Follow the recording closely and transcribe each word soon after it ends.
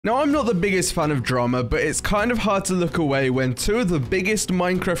Now, I'm not the biggest fan of drama, but it's kind of hard to look away when two of the biggest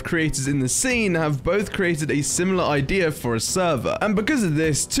Minecraft creators in the scene have both created a similar idea for a server. And because of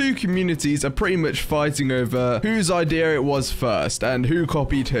this, two communities are pretty much fighting over whose idea it was first and who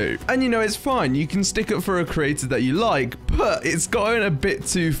copied who. And you know, it's fine, you can stick up for a creator that you like, but it's gotten a bit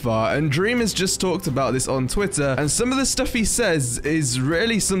too far, and Dream has just talked about this on Twitter, and some of the stuff he says is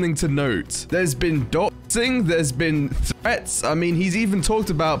really something to note. There's been doxing, there's been threats, I mean, he's even talked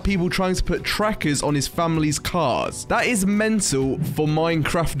about people trying to put trackers on his family's cars. That is mental for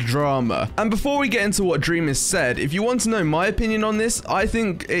Minecraft drama. And before we get into what Dream has said, if you want to know my opinion on this, I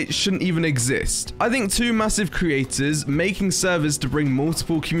think it shouldn't even exist. I think two massive creators making servers to bring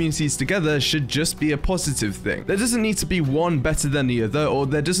multiple communities together should just be a positive thing. There doesn't need to be one better than the other, or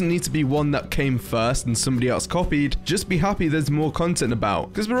there doesn't need to be one that came first and somebody else copied. Just be happy there's more content about.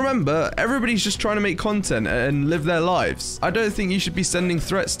 Because remember, everybody's just trying to make content and live their lives. I don't think you should be sending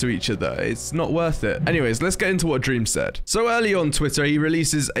threats to each other. It's not worth it. Anyways, let's get into what Dream said. So early on Twitter, he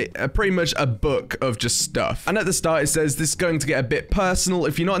releases pretty much a book of just stuff. And at the start, it says, this is going to get a bit personal.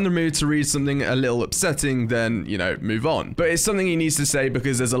 If you're not in the mood to read something a little upsetting, then, you know, move on. But it's something he needs to say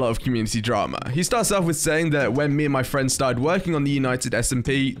because there's a lot of community drama. He starts off with saying that when me and my friends started working on the United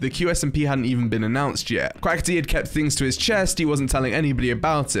SMP, the QSMP hadn't even been announced yet. Quackity had kept things to his chest. He wasn't telling anybody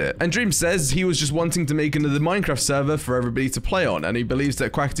about it. And Dream says he was just wanting to make another Minecraft server for everybody to play on, and he believes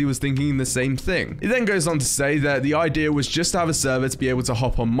that Quackity was thinking the same thing. He then goes on to say that the idea was just to have a server to be able to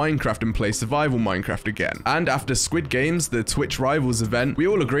hop on Minecraft and play survival Minecraft again. And after Squid Games, the Twitch Rivals event, we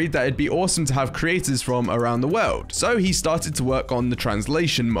all agreed that it'd be awesome to have creators from around the world. So he started to work on the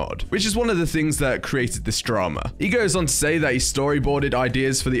translation mod, which is one of the things that created this drama. He goes on to say that he storyboarded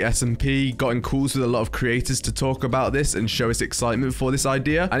ideas for the SMP, got in calls with a lot of creators to talk about this and show his excitement for this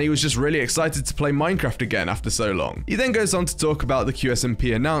idea, and he was just really excited to play Minecraft again after so long. He then goes on to talk about the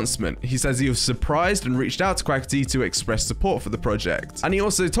QSMP announcement. He says he was surprised and reached out to Quackity to express support for the project. And he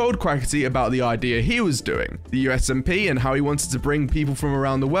also told Quackity about the idea he was doing, the USMP, and how he wanted to bring people from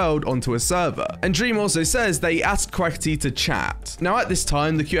around the world onto a server. And Dream also says that he asked Quackity to chat. Now at this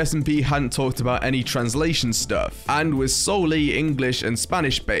time, the QSMP hadn't talked about any translation stuff and was solely English and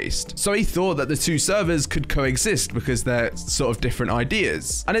Spanish based. So he thought that the two servers could coexist because they're sort of different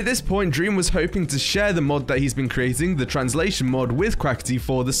ideas. And at this point, Dream was hoping to share the mod that he's been creating, the translation mod, with Quackity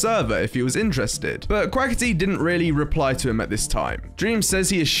for the server if he was interested. But Quackity didn't really reply to him at this time. Dream says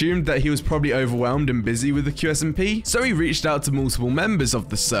he assumed that he was probably overwhelmed and busy with the QSMP, so he reached out to multiple members of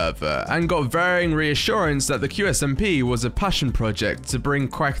the server and got varying reassurance that the QSMP was a passion project to bring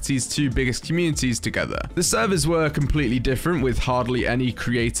Quackity's two biggest communities together. The servers were completely different, with hardly any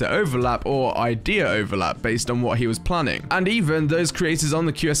creator overlap or idea overlap based on what he was planning. And even those creators on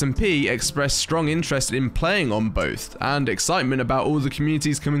the QSMP expressed strong interest in playing on both and excitement about all the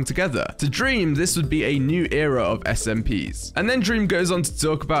communities coming together. To Dream, this would be a new era of SMPs. And then Dream goes on to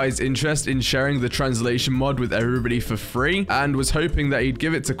talk about his interest in sharing the translation mod with everybody for free, and was hoping that he'd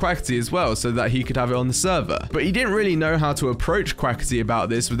give it to Quackity as well so that he could have it on the server. But he didn't really know how to approach Quackity about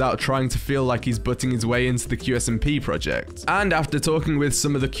this without trying to feel like he's butting his way into the QSMP project. And after talking with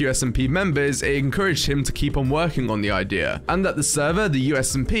some of the QSMP members, it encouraged him to keep on working on the idea, and that the server, the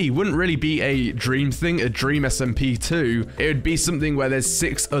USMP, wouldn't really be a Dream thing, a Dream SMP 2. It would be something where there's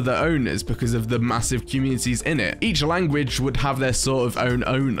 6 other owners because of the massive communities in it. Each language would have their sort of own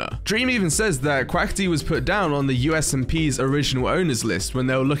owner. Dream even says that Quackity was put down on the USMP's original owners list when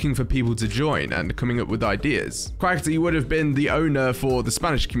they were looking for people to join and coming up with ideas. Quackity would have been the owner for the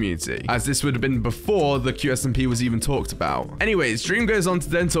Spanish community, as this would have been before the QSMP was even talked about. Anyways, Dream goes on to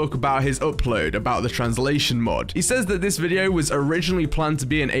then talk about his upload about the translation mod. He says that this video was originally planned to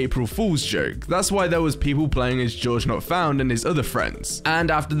be an April Fool's joke. That's why there was people playing as George Not Found and his other friends.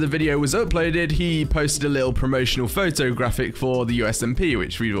 And after the video was uploaded, he posted a little promotional photo graphic for the USMP,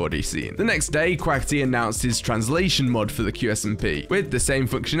 which we've already seen. The next day, Quackity announced his translation mod for the QSMP, with the same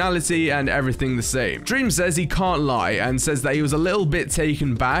functionality and everything the same. Dream says he can't lie and says that he was a little bit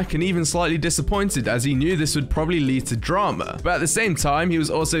taken back and even slightly disappointed, as he knew this would probably lead to drama. But at the same time, he was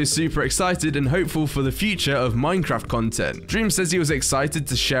also super excited and hopeful for the future of Minecraft content. Dream says he was excited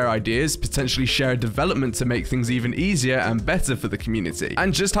to share ideas, potentially share development to make things even easier and better for the community,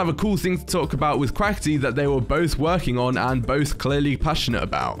 and just have a cool thing to talk about with Quackity that they were both working on and both clearly passionate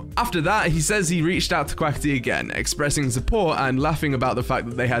about. After that, he says he reached out to Quackity again, expressing support and laughing about the fact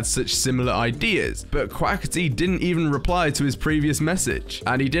that they had such similar ideas, but Quackity didn't even reply to his previous message,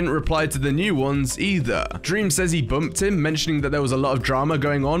 and he didn't reply to the new ones either. Dream says he bumped him, mentioning that there was a lot of drama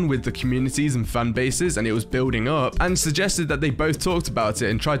going on with the communities and fan bases and it was building up, and suggested that they both talked about it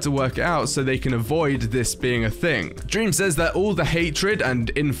and tried to work it out so they can avoid this being being a thing. Dream says that all the hatred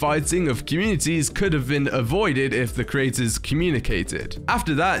and infighting of communities could have been avoided if the creators communicated.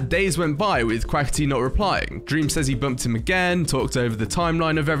 After that, days went by with Quackity not replying. Dream says he bumped him again, talked over the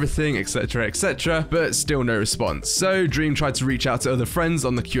timeline of everything, etc, etc, but still no response. So Dream tried to reach out to other friends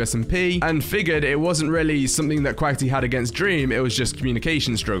on the QSMP and figured it wasn't really something that Quackity had against Dream, it was just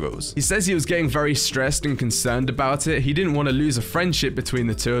communication struggles. He says he was getting very stressed and concerned about it. He didn't want to lose a friendship between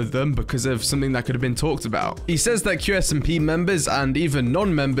the two of them because of something that could have been talked about. He says that QSMP members and even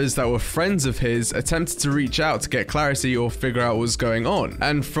non-members that were friends of his attempted to reach out to get clarity or figure out what was going on,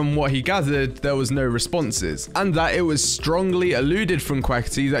 and from what he gathered, there was no responses, and that it was strongly alluded from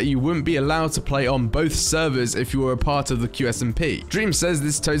Quackity that you wouldn't be allowed to play on both servers if you were a part of the QSMP. Dream says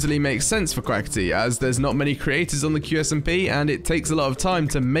this totally makes sense for Quackity, as there's not many creators on the QSMP and it takes a lot of time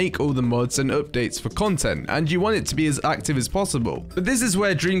to make all the mods and updates for content, and you want it to be as active as possible. But this is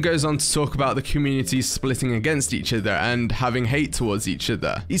where Dream goes on to talk about the communities splitting against each other and having hate towards each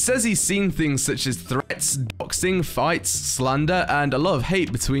other. He says he's seen things such as threats, doxing, fights, slander, and a lot of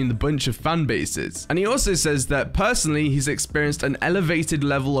hate between the bunch of fan bases. And he also says that personally he's experienced an elevated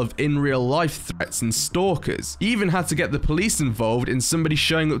level of in real life threats and stalkers. He even had to get the police involved in somebody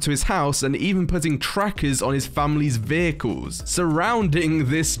showing up to his house and even putting trackers on his family's vehicles surrounding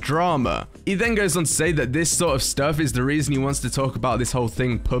this drama. He then goes on to say that this sort of stuff is the reason he wants to talk about this whole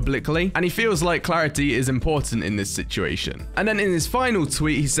thing publicly, and he feels like clarity is important in this situation. And then in his final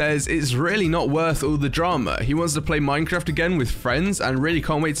tweet he says it's really not worth all the drama. He wants to play Minecraft again with friends and really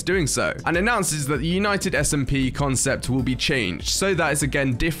can't wait to doing so, and announces that the United SMP concept will be changed so that it's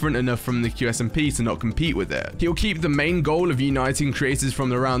again different enough from the QSMP to not compete with it. He'll keep the main goal of uniting creators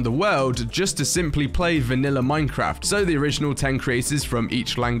from around the world just to simply play vanilla Minecraft, so the original 10 creators from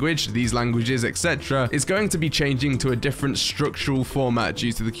each language, these languages, etc. is going to be changing to a different structural format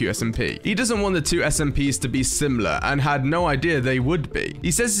due to the QSMP. He doesn't want the two SMPs to be similar and had no idea they would be.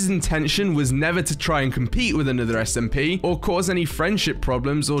 He says his intention was never to try and compete with another SMP or cause any friendship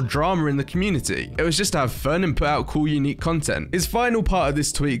problems or drama in the community. It was just to have fun and put out cool, unique content. His final part of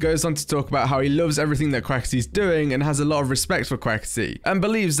this tweet goes on to talk about how he loves everything that Quackity's doing and has a lot of respect for Quackity, and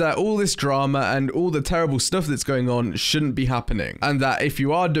believes that all this drama and all the terrible stuff that's going on shouldn't be happening, and that if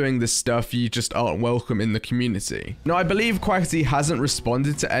you are doing this stuff, you just aren't welcome in the community. Now, I believe Quackity hasn't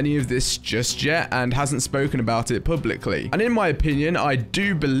responded to any of this just yet and hasn't spoken about it publicly, and in my opinion, I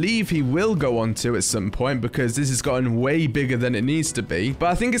do believe he will go on to at some point because this has gotten way bigger than it needs to be. But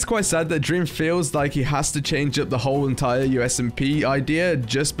I think it's quite sad that Dream feels like he has to change up the whole entire USMP idea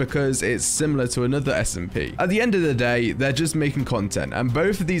just because it's similar to another SMP. At the end of the day, they're just making content, and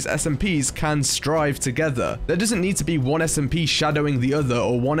both of these SMPs can strive together. There doesn't need to be one SMP shadowing the other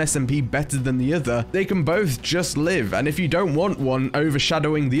or one SMP better than the other. They can both just live, and if you don't want one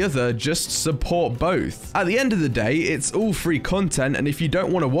overshadowing the other, just support both. At the end of the day, it's all free content, and if you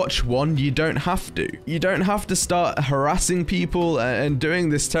don't want to watch one, you don't have to. You don't have to start harassing people and doing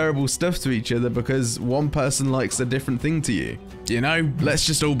this terrible stuff to each other because one person likes a different thing to you. You know, let's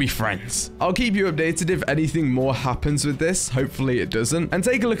just all be friends. I'll keep you updated if anything more happens with this. Hopefully it doesn't. And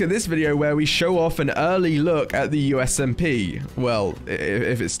take a look at this video where we show off an early look at the USMP. Well,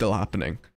 if it's still happening.